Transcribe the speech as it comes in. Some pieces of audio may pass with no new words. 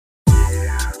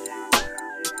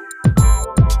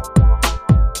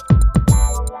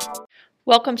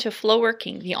Welcome to Flow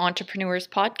Working, the Entrepreneurs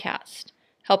Podcast,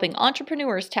 helping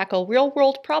entrepreneurs tackle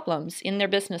real-world problems in their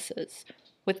businesses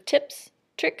with tips,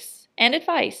 tricks, and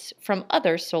advice from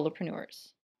other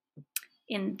solopreneurs.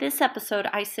 In this episode,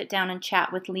 I sit down and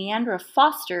chat with Leandra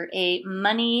Foster, a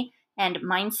money and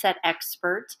mindset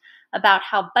expert, about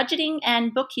how budgeting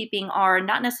and bookkeeping are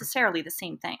not necessarily the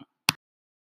same thing.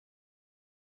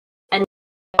 And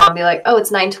I'll be like, oh,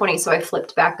 it's 9:20, so I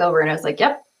flipped back over and I was like,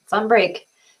 yep, it's on break.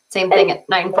 Same thing at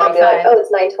 9:45. Like, oh,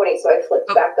 it's 9:20, so I flipped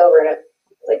back over and I was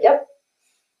like, yep.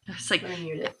 It's like,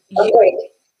 break.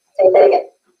 Same thing.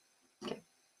 Okay.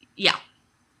 Yeah.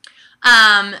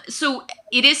 So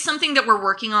it is something that we're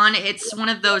working on. It's one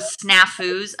of those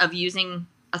snafus of using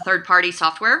a third-party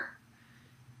software.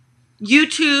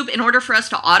 YouTube, in order for us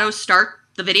to auto-start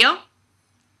the video,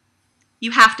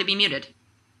 you have to be muted.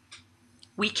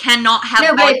 We cannot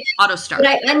have auto-start.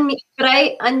 But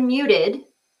I unmuted.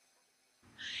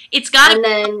 It's got to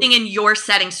be something in your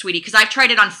settings, sweetie, because I've tried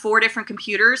it on 4 different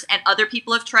computers, and other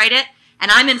people have tried it,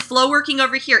 and I'm in Flow Working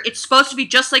over here. It's supposed to be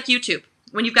just like YouTube.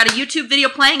 When you've got a YouTube video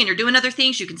playing and you're doing other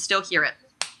things, you can still hear it.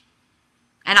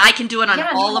 And I can do it on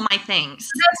all of my things.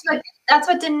 That's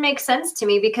what didn't make sense to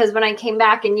me, because when I came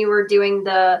back and you were doing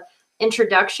the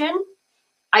introduction,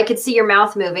 I could see your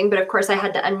mouth moving, but of course I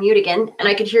had to unmute again, and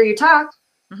I could hear you talk.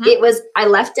 Mm-hmm. I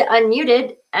left it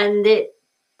unmuted, and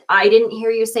I didn't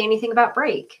hear you say anything about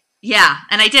break. Yeah,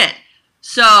 and I did.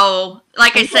 So,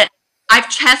 like I said,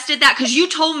 I've tested that because you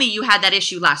told me you had that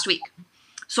issue last week.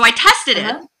 So I tested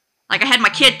it. Like I had my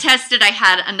kid test it. I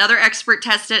had another expert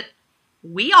test it.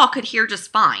 We all could hear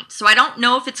just fine. So I don't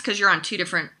know if it's because you're on 2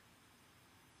 different,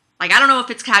 I don't know if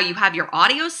it's how you have your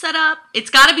audio set up. It's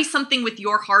got to be something with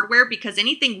your hardware, because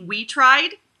anything we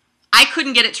tried, I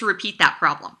couldn't get it to repeat that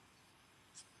problem.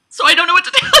 So I don't know what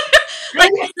to tell you.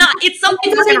 It's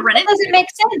something we're going to run into. It doesn't make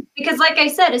sense, because like I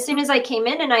said, as soon as I came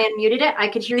in and I unmuted it, I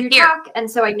could hear you talk. And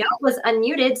so I know it was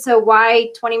unmuted. So why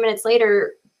 20 minutes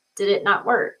later did it not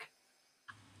work?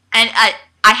 And I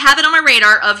have it on my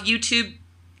radar of YouTube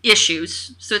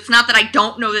issues. So it's not that I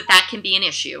don't know that can be an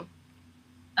issue.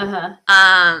 But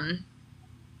I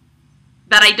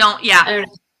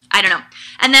don't know.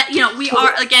 And that, we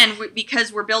are, again,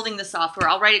 because we're building the software,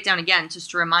 I'll write it down again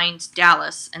just to remind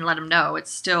Dallas and let him know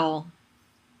it's still.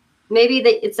 Maybe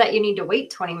it's that you need to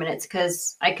wait 20 minutes,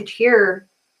 because I could hear,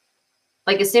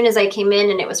 as soon as I came in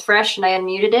and it was fresh and I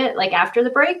unmuted it, after the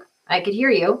break, I could hear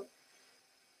you.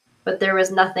 But there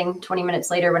was nothing 20 minutes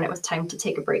later when it was time to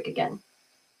take a break again.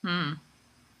 Okay.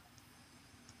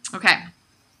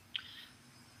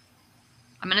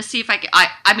 I'm going to see if I can,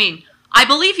 I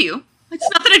believe you. It's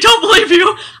not that I don't believe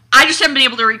you. I just haven't been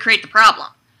able to recreate the problem.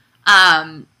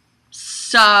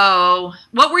 So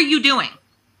what were you doing?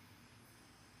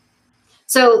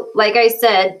 So like I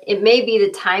said, it may be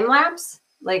the time lapse.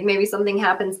 Maybe something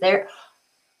happens there.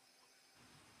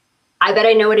 I bet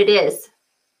I know what it is.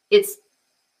 The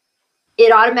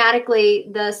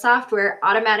software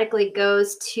automatically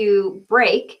goes to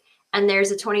break, and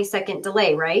there's a 20-second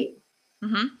delay, right?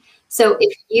 Mm-hmm. So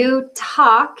if you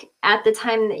talk at the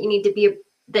time that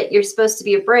that you're supposed to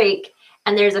be a break,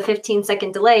 and there's a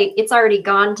 15-second delay, it's already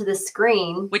gone to the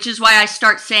screen. Which is why I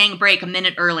start saying break a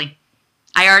minute early.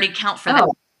 I already count for that.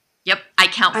 Yep, I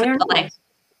count for the delay.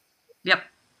 Yep,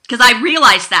 because I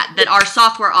realized that our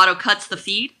software auto cuts the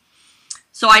feed,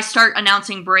 so I start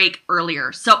announcing break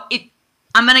earlier. So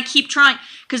I'm going to keep trying,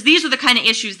 because these are the kind of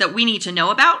issues that we need to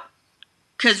know about,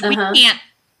 because we can't.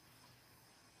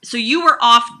 So you were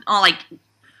off,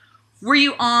 were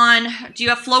you on, do you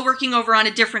have Flow Working over on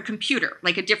a different computer,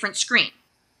 a different screen?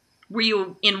 Were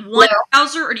you in one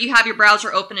browser, or do you have your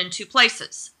browser open in 2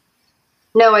 places?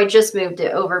 No, I just moved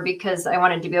it over because I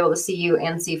wanted to be able to see you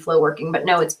and see Flow Working, but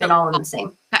no, it's been all in the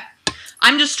same. Okay.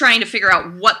 I'm just trying to figure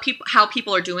out how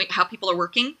people are doing, how people are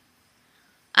working.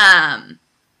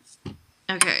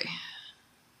 Okay.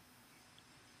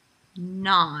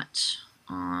 Not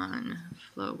on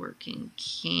Flow Working,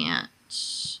 can't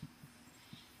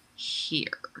hear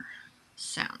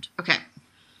sound. Okay.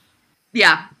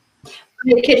 Yeah.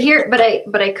 I could hear, but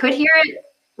I could hear it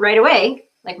right away.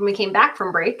 When we came back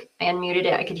from break, I unmuted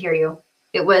it. I could hear you.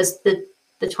 It was the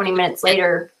 20 minutes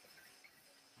later.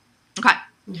 Okay.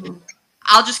 Mm-hmm.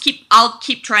 I'll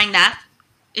keep trying that.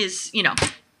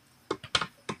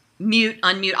 Mute,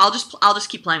 unmute. I'll just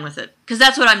keep playing with it, because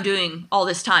that's what I'm doing all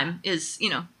this time is,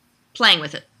 playing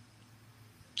with it.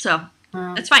 So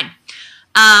that's fine.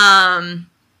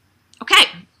 Okay.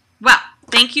 Well,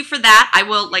 thank you for that. I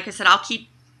will, like I said, I'll keep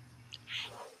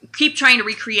trying to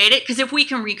recreate it, because if we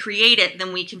can recreate it,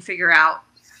 then we can figure out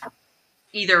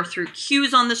either through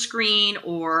cues on the screen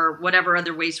or whatever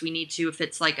other ways we need to. If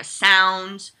it's like a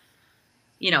sound,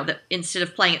 that instead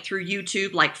of playing it through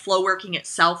YouTube, like Flowworking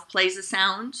itself plays a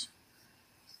sound.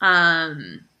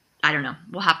 I don't know.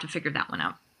 We'll have to figure that one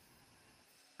out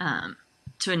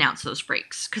to announce those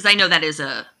breaks, because I know that is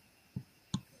a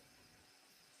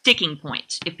sticking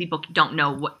point if people don't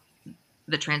know what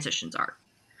the transitions are.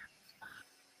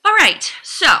 All right,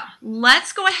 so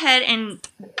let's go ahead and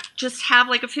just have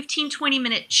like a 15-20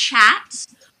 minute chat.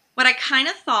 What I kind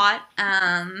of thought,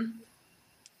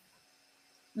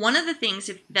 one of the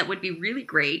things that would be really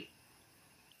great,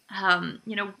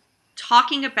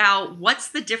 talking about what's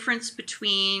the difference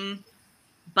between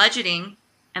budgeting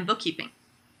and bookkeeping.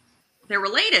 They're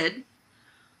related,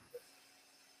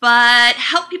 but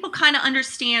help people kind of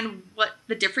understand what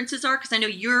the differences are, because I know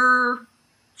your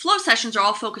flow sessions are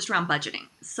all focused around budgeting.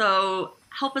 So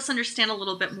help us understand a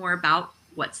little bit more about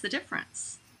what's the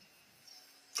difference.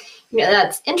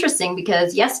 That's interesting,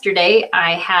 because yesterday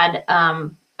I had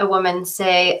a woman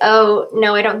say, oh,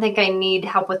 no, I don't think I need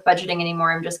help with budgeting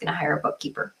anymore. I'm just going to hire a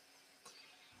bookkeeper.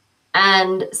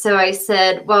 And so I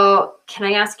said, well, can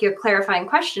I ask you a clarifying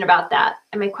question about that?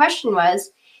 And my question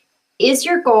was, is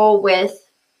your goal with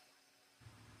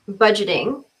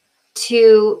budgeting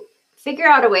to figure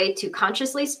out a way to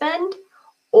consciously spend,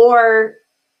 or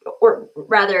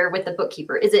rather with the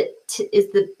bookkeeper, is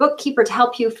the bookkeeper to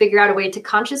help you figure out a way to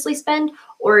consciously spend,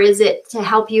 or is it to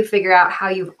help you figure out how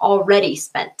you've already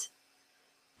spent?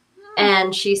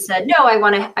 And she said, no, I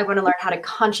want to learn how to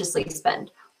consciously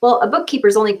spend. Well, a bookkeeper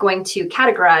is only going to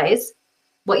categorize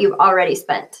what you've already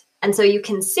spent. And so you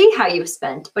can see how you've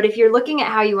spent, but if you're looking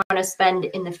at how you want to spend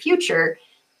in the future,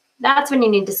 that's when you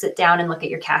need to sit down and look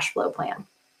at your cash flow plan.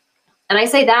 And I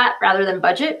say that rather than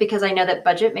budget, because I know that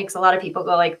budget makes a lot of people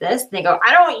go like this. They go,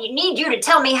 I don't need you to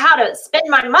tell me how to spend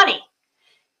my money.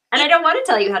 And I don't want to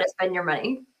tell you how to spend your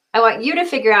money. I want you to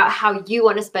figure out how you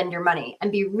want to spend your money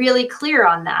and be really clear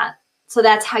on that. So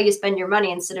that's how you spend your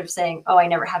money, instead of saying, oh, I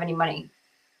never have any money.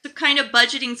 So kind of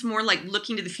budgeting is more like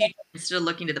looking to the future instead of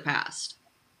looking to the past.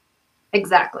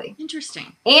 Exactly.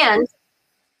 Interesting. And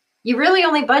you really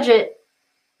only budget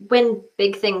when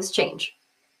big things change.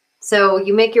 So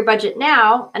you make your budget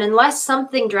now, and unless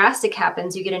something drastic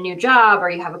happens, you get a new job, or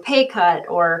you have a pay cut,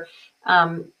 or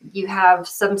you have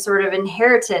some sort of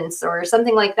inheritance or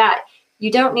something like that,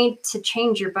 you don't need to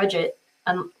change your budget,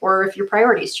 or if your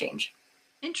priorities change.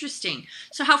 Interesting.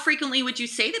 So how frequently would you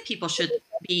say that people should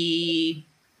be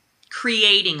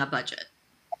creating a budget?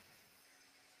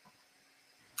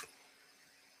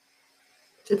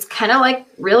 It's kind of like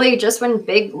really just when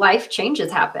big life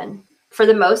changes happen. For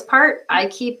the most part, I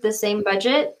keep the same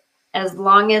budget as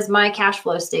long as my cash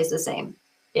flow stays the same.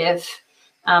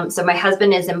 So my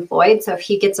husband is employed, so if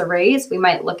he gets a raise, we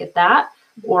might look at that.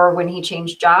 Or when he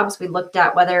changed jobs, we looked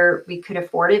at whether we could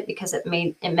afford it, because it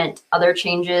meant other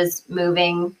changes,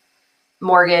 moving,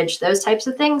 mortgage, those types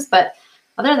of things. But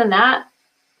other than that,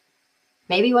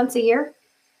 maybe once a year.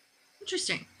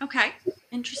 Interesting. Okay.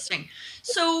 Interesting.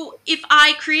 So if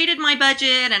I created my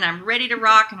budget and I'm ready to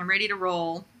rock and I'm ready to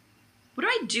roll, what do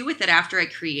I do with it after I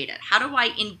create it? How do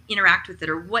I interact with it?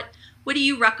 Or what do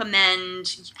you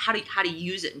recommend? How to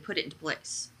use it and put it into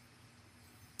place?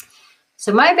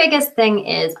 So my biggest thing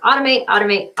is automate,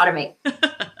 automate, automate.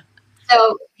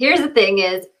 So here's the thing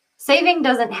is, saving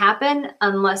doesn't happen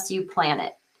unless you plan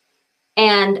it.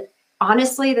 And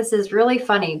honestly, this is really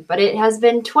funny, but it has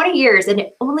been 20 years and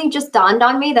it only just dawned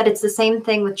on me that it's the same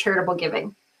thing with charitable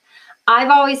giving.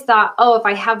 I've always thought, oh, if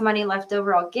I have money left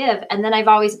over, I'll give. And then I've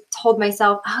always told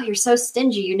myself, oh, you're so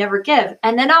stingy, you never give.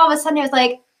 And then all of a sudden I was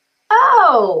like,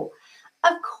 oh,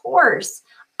 of course.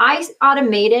 I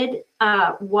automated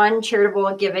one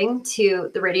charitable giving to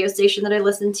the radio station that I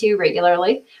listen to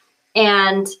regularly.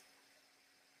 And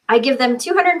I give them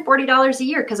 $240 a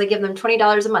year because I give them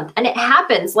 $20 a month. And it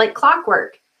happens like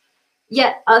clockwork.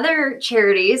 Yet other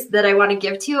charities that I want to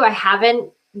give to, I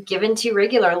haven't given to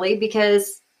regularly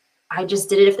because I just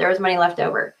did it if there was money left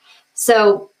over.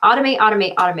 So automate,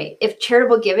 automate, automate. If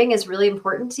charitable giving is really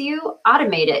important to you,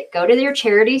 automate it. Go to your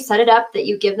charity, set it up that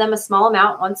you give them a small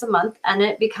amount once a month, and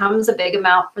it becomes a big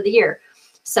amount for the year.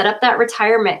 Set up that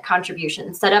retirement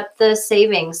contribution, set up the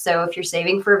savings. So if you're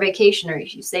saving for a vacation or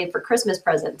if you save for Christmas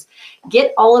presents,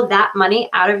 get all of that money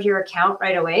out of your account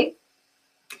right away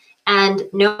and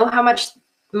know how much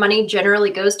money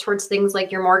generally goes towards things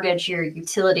like your mortgage, your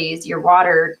utilities, your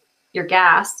water, your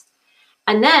gas.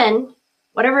 And then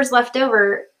whatever's left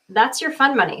over, that's your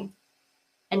fun money.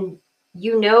 And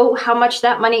you know how much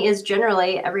that money is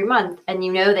generally every month. And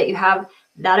you know that you have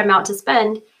that amount to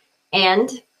spend.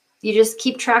 And you just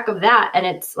keep track of that. And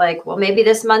it's like, well, maybe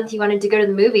this month you wanted to go to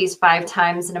the movies 5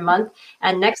 times in a month,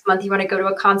 and next month you want to go to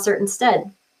a concert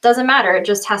instead. Doesn't matter. It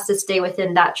just has to stay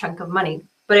within that chunk of money.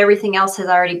 But everything else has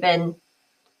already been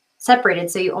separated,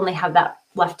 so you only have that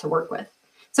left to work with.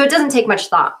 So it doesn't take much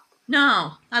thought.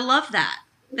 No, I love that.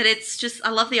 That it's just, I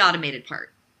love the automated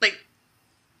part. Like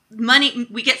money,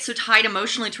 we get so tied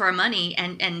emotionally to our money,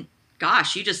 and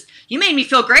gosh, you made me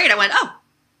feel great. I went, oh,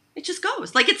 it just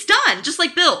goes. Like it's done. Just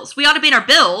like bills. We automate our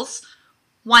bills.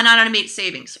 Why not automate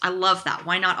savings? I love that.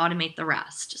 Why not automate the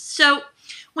rest? So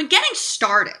when getting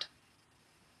started,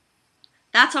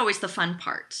 that's always the fun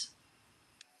part.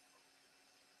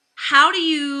 How do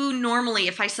you normally,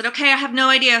 if I said, okay, I have no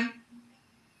idea,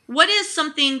 what is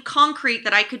something concrete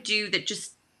that I could do that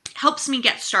just helps me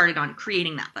get started on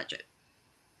creating that budget?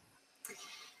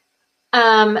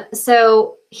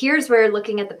 So here's where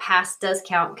looking at the past does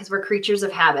count, because we're creatures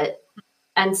of habit.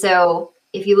 And so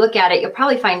if you look at it, you'll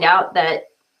probably find out that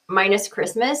minus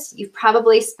Christmas, you've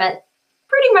probably spent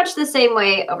pretty much the same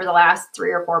way over the last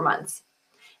 3 or 4 months.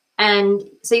 And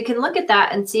so you can look at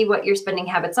that and see what your spending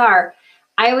habits are.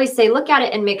 I always say, look at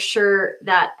it and make sure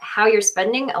that how you're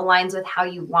spending aligns with how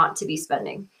you want to be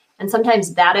spending. And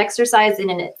sometimes that exercise in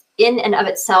and of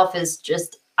itself is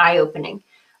just eye-opening.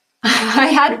 I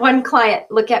had one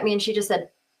client look at me and she just said,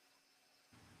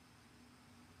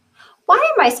 why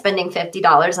am I spending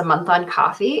 $50 a month on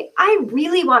coffee? I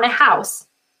really want a house.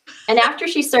 And after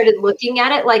she started looking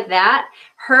at it like that,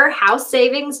 her house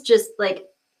savings just like,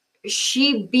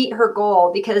 she beat her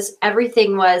goal, because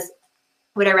everything was,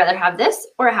 would I rather have this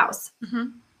or a house? Mm-hmm.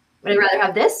 Would I rather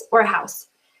have this or a house?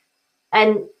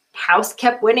 And house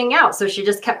kept winning out. So she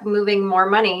just kept moving more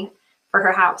money for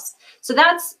her house. So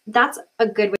that's a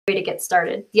good way to get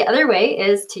started. The other way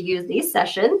is to use these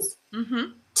sessions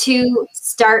mm-hmm. to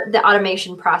start the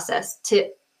automation process. To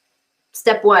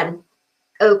step 1,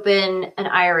 open an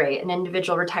IRA, an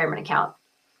individual retirement account.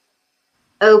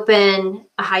 Open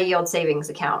a high yield savings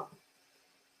account.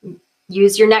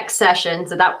 Use your next session.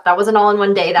 So that wasn't all in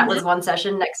one day. That was one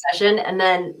session, next session. And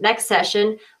then next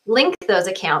session, link those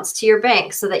accounts to your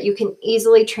bank so that you can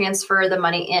easily transfer the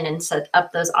money in and set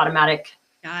up those automatic.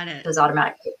 Got it. Those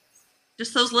automatic.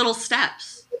 Just those little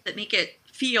steps that make it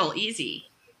feel easy.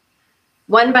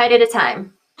 One bite at a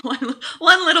time.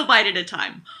 One little bite at a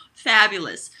time.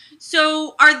 Fabulous.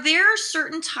 So are there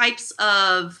certain types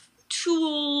of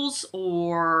tools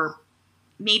or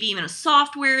maybe even a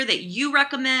software that you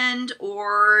recommend,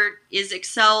 or is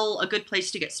Excel a good place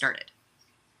to get started?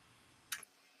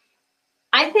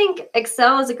 I think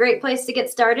Excel is a great place to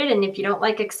get started. And if you don't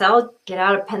like Excel, get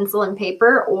out a pencil and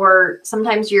paper, or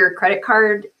sometimes your credit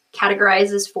card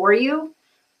categorizes for you.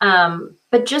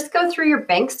 But just go through your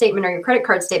bank statement or your credit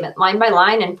card statement line by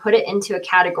line and put it into a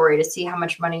category to see how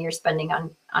much money you're spending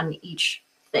on each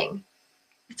thing.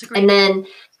 And then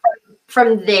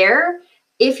from there,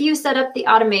 if you set up the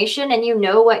automation and you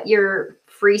know what your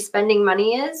free spending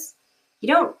money is, you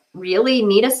don't really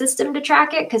need a system to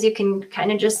track it, because you can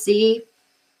kind of just see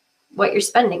what you're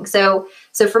spending. So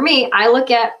for me, I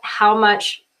look at how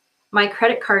much my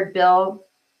credit card bill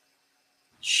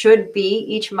should be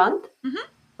each month, mm-hmm.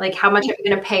 like how much I'm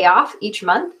going to pay off each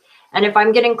month. And if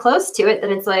I'm getting close to it,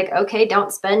 then it's like, okay,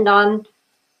 don't spend on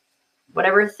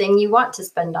whatever thing you want to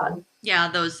spend on. Yeah,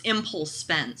 those impulse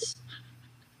spends.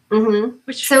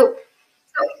 Mm-hmm. So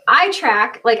I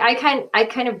track, like I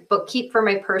kind of bookkeep for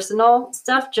my personal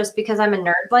stuff just because I'm a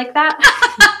nerd like that.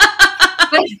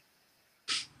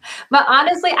 but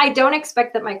honestly, I don't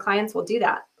expect that my clients will do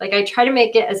that. Like I try to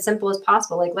make it as simple as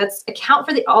possible. Like let's account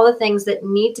for all the things that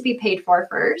need to be paid for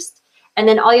first. And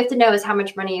then all you have to know is how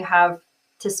much money you have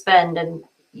to spend. And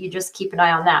you just keep an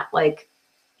eye on that. Like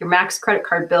your max credit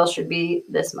card bill should be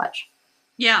this much.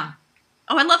 Yeah.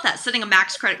 Oh, I love that. Setting a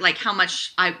max credit, like how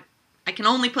much I can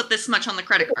only put this much on the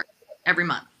credit card every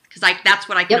month, because that's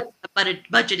what I can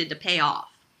budgeted to pay off.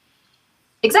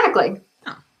 Exactly.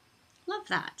 Oh, love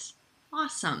that.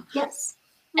 Awesome. Yes.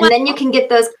 And then you can get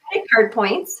those credit card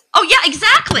points. Oh yeah,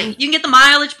 exactly. You can get the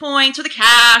mileage points or the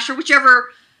cash or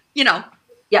whichever,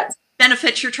 yes.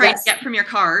 benefits you're trying to get from your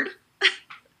card.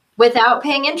 Without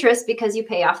paying interest, because you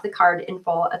pay off the card in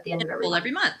full at the end of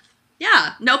every month.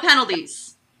 Yeah, no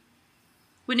penalties.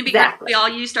 Wouldn't it be great if we all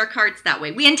used our cards that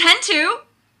way? We intend to,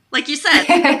 like you said.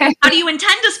 How do you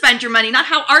intend to spend your money? Not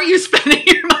how are you spending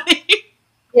your money?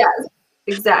 Yes,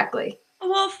 exactly.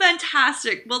 Well,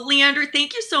 fantastic. Well, Leandra,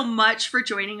 thank you so much for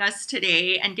joining us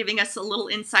today and giving us a little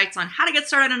insights on how to get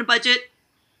started on a budget,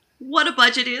 what a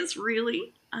budget is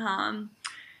really.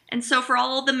 And so for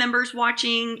all the members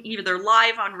watching, either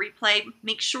live on replay,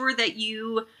 make sure that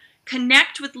you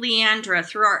Connect with Leandra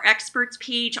through our experts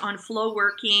page on Flow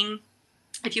Working.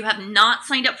 If you have not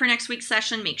signed up for next week's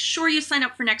session, make sure you sign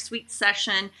up for next week's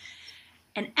session.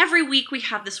 And every week we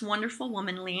have this wonderful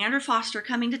woman, Leandra Foster,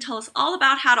 coming to tell us all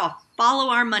about how to follow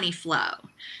our money flow.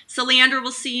 So Leandra,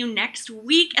 we'll see you next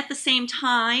week at the same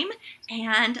time.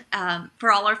 And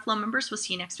for all our Flow members, we'll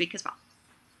see you next week as well.